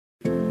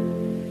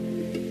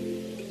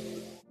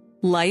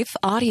Life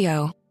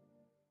Audio.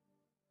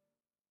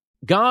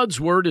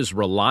 God's Word is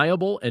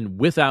reliable and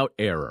without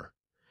error.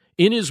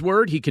 In His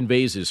Word, He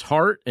conveys His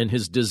heart and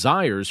His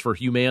desires for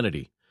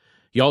humanity.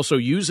 He also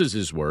uses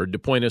His Word to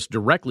point us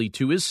directly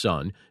to His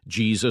Son,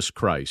 Jesus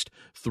Christ,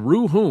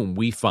 through whom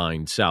we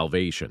find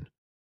salvation.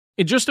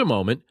 In just a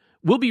moment,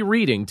 we'll be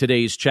reading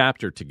today's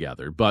chapter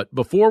together, but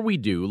before we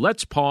do,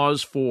 let's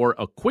pause for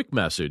a quick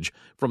message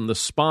from the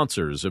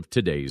sponsors of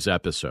today's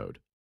episode.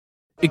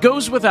 It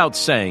goes without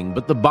saying,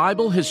 but the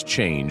Bible has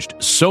changed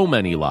so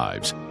many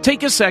lives.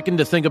 Take a second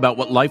to think about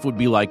what life would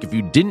be like if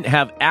you didn't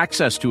have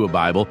access to a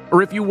Bible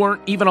or if you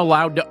weren't even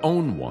allowed to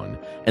own one.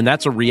 And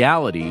that's a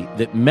reality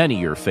that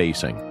many are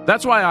facing.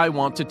 That's why I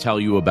want to tell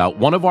you about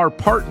one of our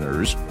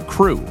partners,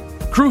 Cru.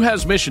 Cru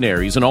has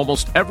missionaries in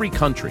almost every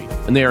country,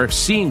 and they are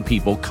seeing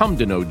people come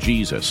to know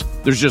Jesus.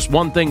 There's just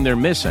one thing they're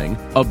missing: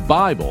 a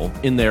Bible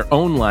in their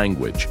own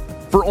language.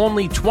 For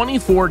only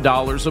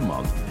 $24 a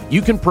month,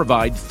 you can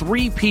provide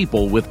 3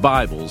 people with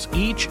Bibles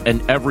each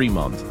and every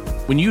month.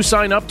 When you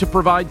sign up to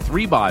provide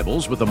 3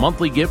 Bibles with a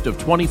monthly gift of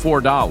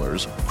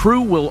 $24,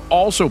 Cru will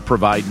also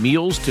provide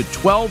meals to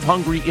 12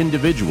 hungry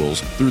individuals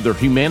through their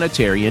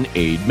humanitarian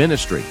aid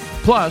ministry.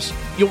 Plus,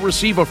 you'll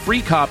receive a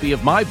free copy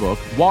of my book,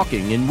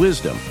 Walking in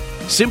Wisdom.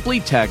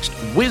 Simply text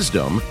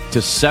WISDOM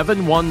to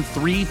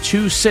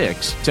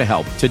 71326 to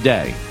help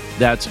today.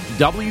 That's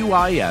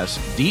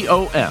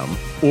WISDOM,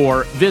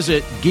 or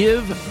visit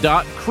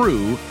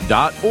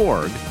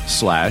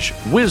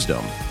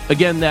give.cru.org/wisdom.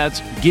 Again,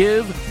 that's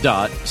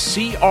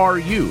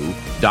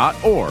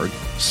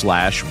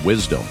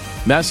give.cru.org/wisdom.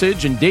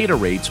 Message and data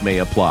rates may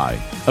apply.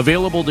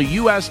 Available to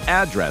U.S.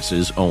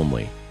 addresses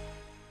only.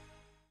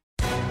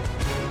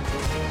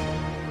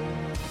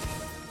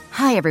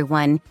 Hi,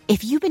 everyone.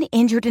 If you've been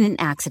injured in an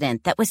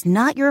accident that was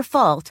not your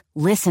fault,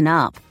 listen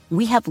up.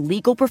 We have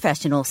legal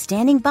professionals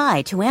standing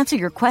by to answer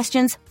your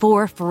questions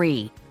for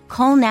free.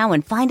 Call now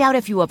and find out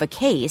if you have a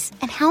case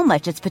and how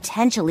much it's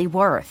potentially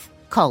worth.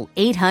 Call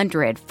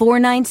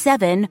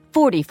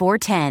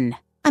 800-497-4410.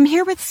 I'm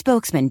here with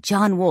spokesman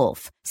John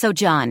Wolf. So,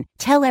 John,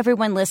 tell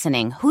everyone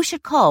listening who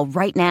should call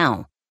right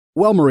now.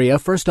 Well, Maria,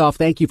 first off,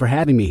 thank you for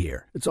having me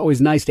here. It's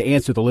always nice to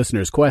answer the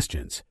listeners'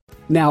 questions.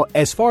 Now,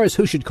 as far as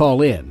who should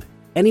call in,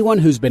 anyone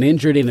who's been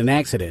injured in an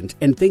accident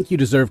and think you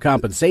deserve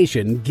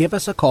compensation, give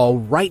us a call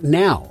right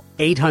now.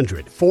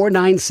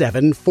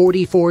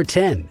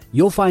 800-497-4410.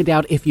 You'll find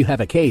out if you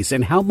have a case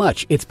and how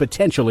much it's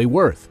potentially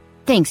worth.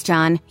 Thanks,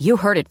 John. You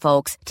heard it,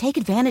 folks. Take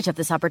advantage of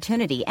this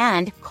opportunity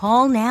and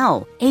call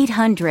now.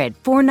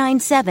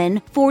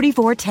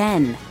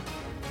 800-497-4410.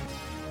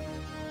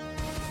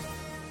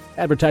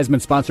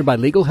 Advertisement sponsored by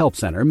Legal Help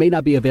Center. May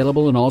not be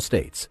available in all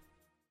states.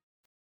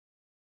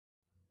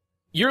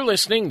 You're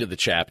listening to the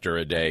Chapter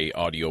a Day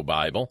audio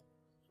Bible.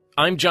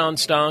 I'm John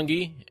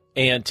Stange,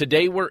 and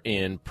today we're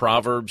in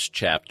Proverbs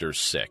chapter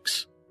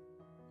 6.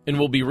 And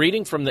we'll be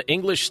reading from the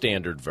English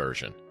Standard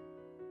Version.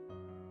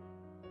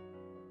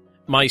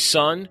 My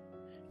son,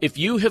 if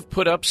you have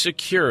put up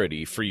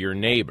security for your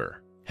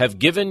neighbor, have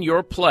given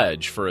your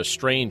pledge for a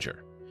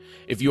stranger,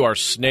 if you are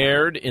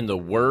snared in the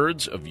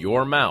words of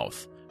your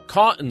mouth,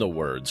 caught in the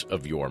words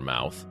of your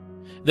mouth,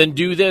 then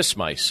do this,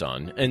 my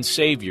son, and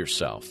save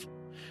yourself.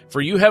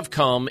 For you have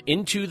come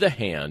into the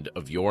hand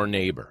of your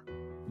neighbor.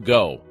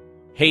 Go,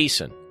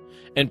 hasten,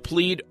 and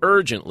plead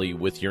urgently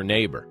with your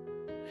neighbor.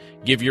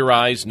 Give your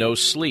eyes no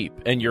sleep,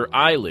 and your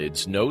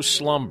eyelids no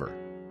slumber.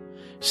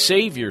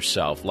 Save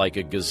yourself like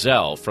a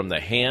gazelle from the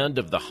hand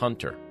of the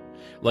hunter,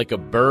 like a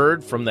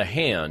bird from the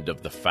hand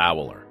of the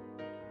fowler.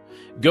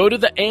 Go to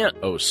the ant,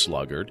 O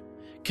sluggard,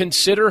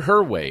 consider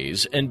her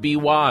ways, and be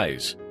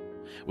wise.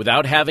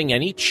 Without having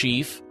any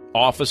chief,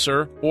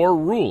 officer, or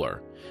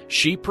ruler,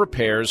 she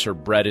prepares her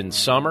bread in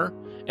summer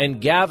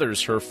and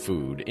gathers her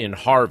food in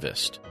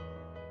harvest.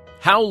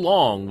 How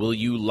long will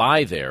you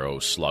lie there, O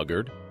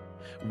sluggard?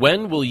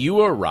 When will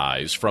you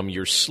arise from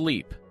your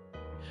sleep?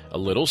 A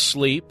little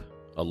sleep,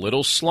 a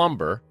little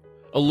slumber,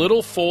 a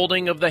little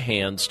folding of the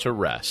hands to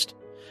rest,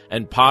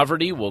 and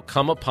poverty will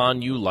come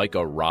upon you like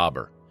a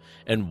robber,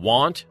 and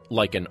want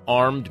like an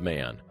armed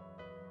man.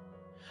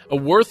 A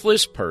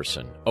worthless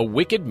person, a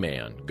wicked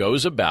man,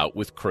 goes about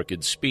with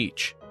crooked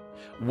speech,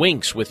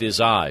 winks with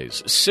his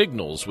eyes,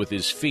 signals with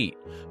his feet,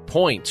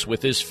 points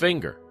with his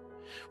finger.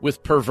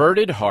 With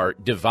perverted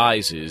heart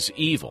devises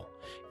evil,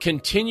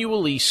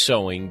 continually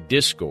sowing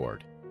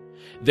discord.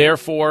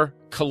 Therefore,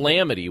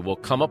 calamity will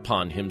come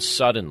upon him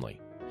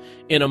suddenly.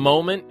 In a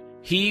moment,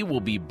 he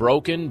will be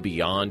broken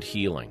beyond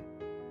healing.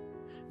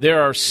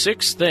 There are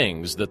 6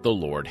 things that the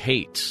Lord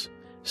hates,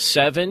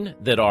 7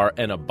 that are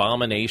an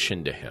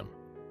abomination to him: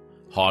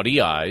 haughty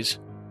eyes,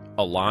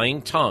 a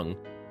lying tongue,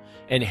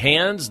 and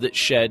hands that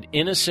shed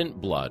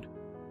innocent blood,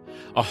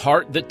 a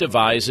heart that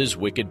devises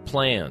wicked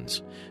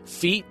plans,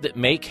 feet that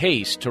make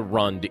haste to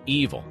run to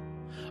evil,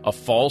 a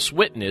false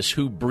witness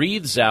who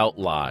breathes out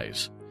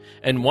lies,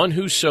 and one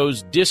who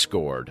sows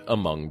discord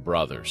among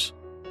brothers.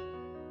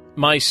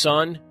 My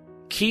son,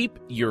 keep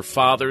your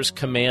father's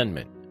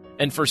commandment,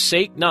 and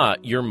forsake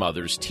not your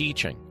mother's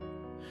teaching.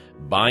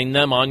 Bind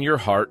them on your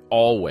heart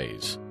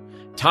always,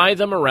 Tie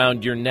them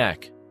around your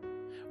neck.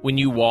 When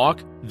you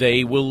walk,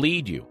 they will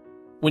lead you.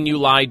 When you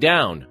lie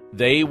down,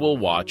 they will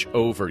watch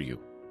over you.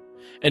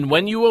 And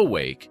when you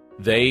awake,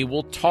 they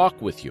will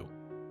talk with you.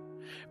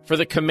 For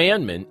the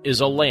commandment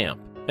is a lamp,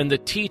 and the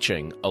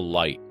teaching a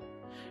light,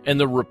 and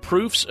the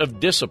reproofs of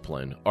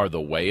discipline are the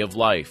way of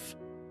life,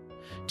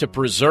 to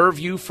preserve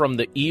you from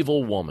the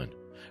evil woman,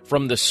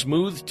 from the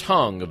smooth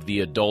tongue of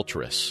the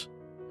adulteress.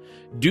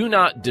 Do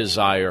not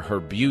desire her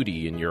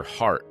beauty in your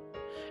heart,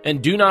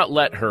 and do not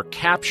let her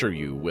capture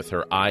you with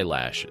her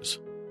eyelashes.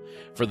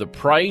 For the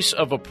price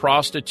of a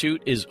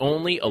prostitute is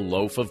only a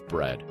loaf of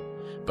bread,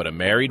 but a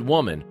married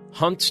woman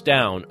hunts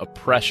down a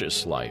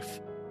precious life.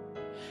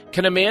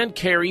 Can a man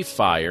carry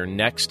fire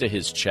next to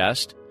his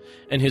chest,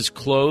 and his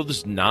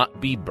clothes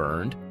not be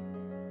burned?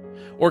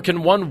 Or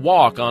can one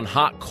walk on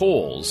hot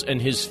coals,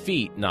 and his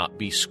feet not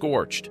be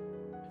scorched?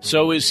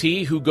 So is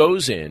he who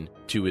goes in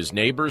to his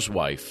neighbor's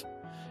wife.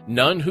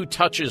 None who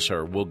touches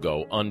her will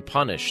go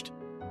unpunished.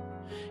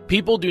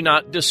 People do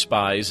not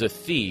despise a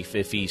thief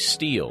if he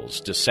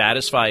steals to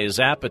satisfy his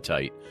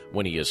appetite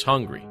when he is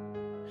hungry.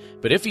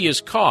 But if he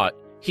is caught,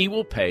 he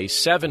will pay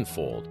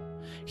sevenfold.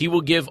 He will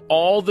give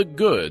all the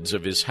goods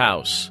of his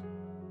house.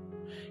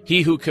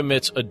 He who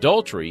commits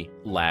adultery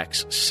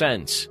lacks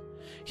sense.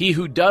 He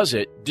who does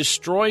it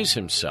destroys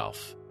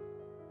himself.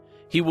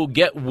 He will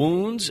get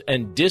wounds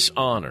and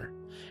dishonor,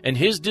 and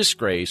his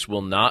disgrace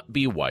will not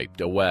be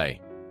wiped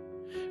away.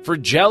 For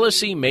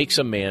jealousy makes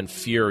a man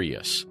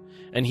furious,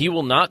 and he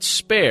will not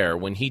spare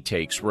when he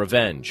takes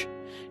revenge.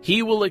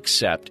 He will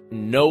accept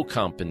no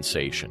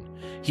compensation.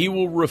 He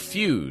will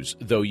refuse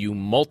though you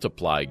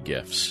multiply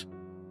gifts.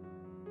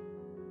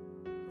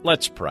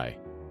 Let's pray.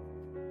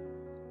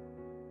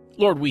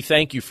 Lord, we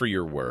thank you for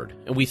your word,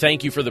 and we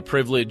thank you for the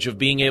privilege of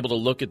being able to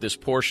look at this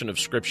portion of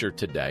Scripture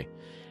today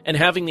and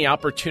having the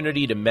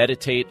opportunity to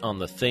meditate on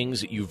the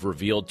things that you've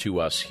revealed to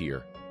us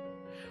here.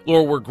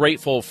 Lord, we're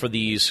grateful for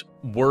these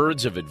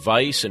words of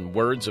advice and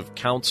words of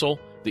counsel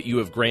that you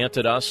have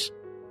granted us.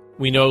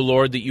 We know,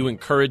 Lord, that you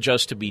encourage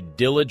us to be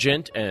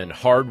diligent and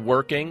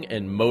hardworking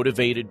and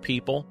motivated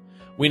people.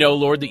 We know,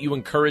 Lord, that you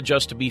encourage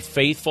us to be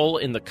faithful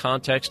in the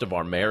context of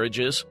our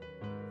marriages.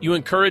 You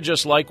encourage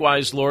us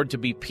likewise, Lord, to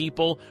be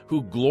people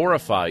who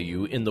glorify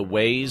you in the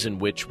ways in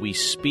which we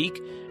speak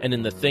and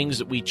in the things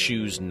that we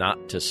choose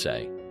not to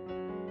say.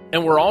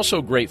 And we're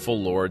also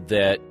grateful, Lord,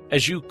 that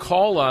as you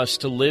call us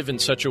to live in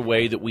such a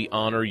way that we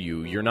honor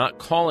you, you're not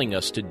calling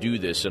us to do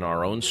this in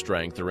our own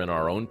strength or in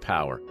our own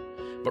power,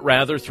 but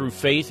rather through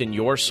faith in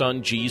your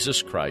Son,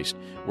 Jesus Christ,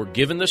 we're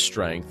given the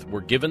strength,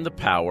 we're given the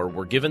power,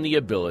 we're given the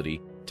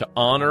ability to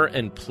honor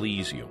and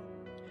please you.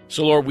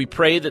 So, Lord, we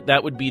pray that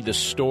that would be the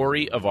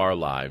story of our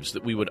lives,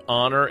 that we would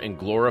honor and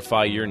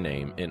glorify your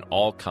name in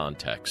all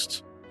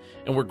contexts.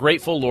 And we're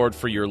grateful, Lord,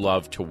 for your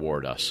love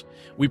toward us.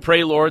 We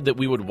pray, Lord, that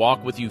we would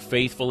walk with you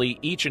faithfully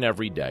each and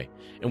every day.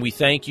 And we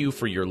thank you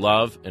for your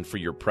love and for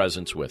your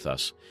presence with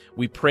us.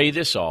 We pray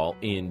this all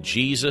in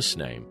Jesus'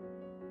 name.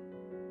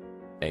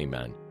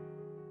 Amen.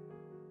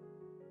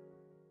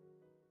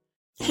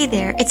 Hey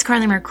there, it's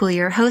Carly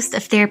Mercourier, host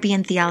of Therapy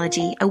and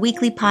Theology, a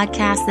weekly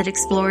podcast that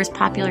explores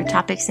popular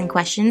topics and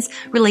questions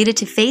related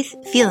to faith,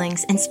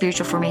 feelings, and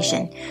spiritual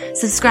formation.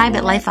 Subscribe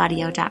at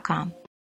lifeaudio.com.